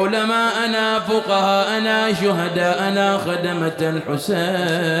 علماءنا فقهاءنا شهداءنا خدمة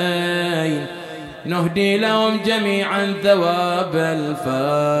الحسين. نهدي لهم جميعا ثواب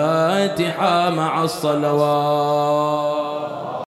الفاتحة مع الصلوات.